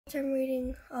I'm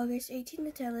reading August 18.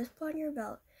 The title is Put on Your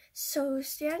Belt. So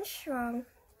stand strong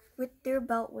with your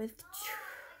belt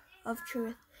of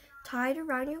truth tied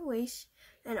around your waist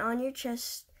and on your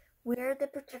chest. Wear the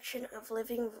protection of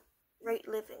right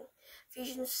living.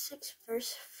 Ephesians 6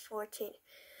 verse 14.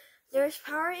 There is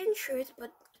power in truth,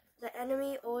 but the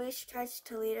enemy always tries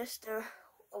to lead us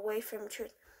away from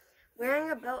truth.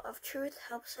 Wearing a belt of truth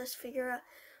helps us figure out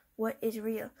what is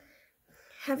real.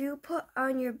 Have you put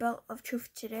on your belt of truth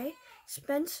today?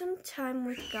 Spend some time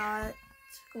with God's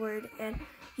Word and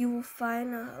you will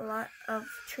find a lot of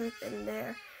truth in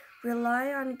there.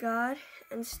 Rely on God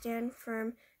and stand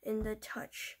firm in the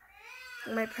touch.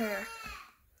 My prayer.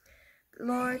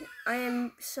 Lord, I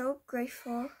am so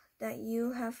grateful that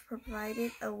you have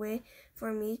provided a way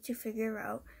for me to figure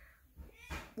out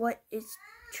what is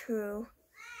true.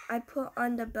 I put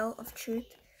on the belt of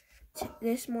truth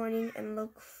this morning and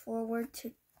look forward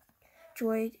to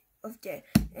joy of day.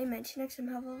 Amen. See you next time.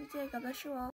 Have a lovely day. God bless you all.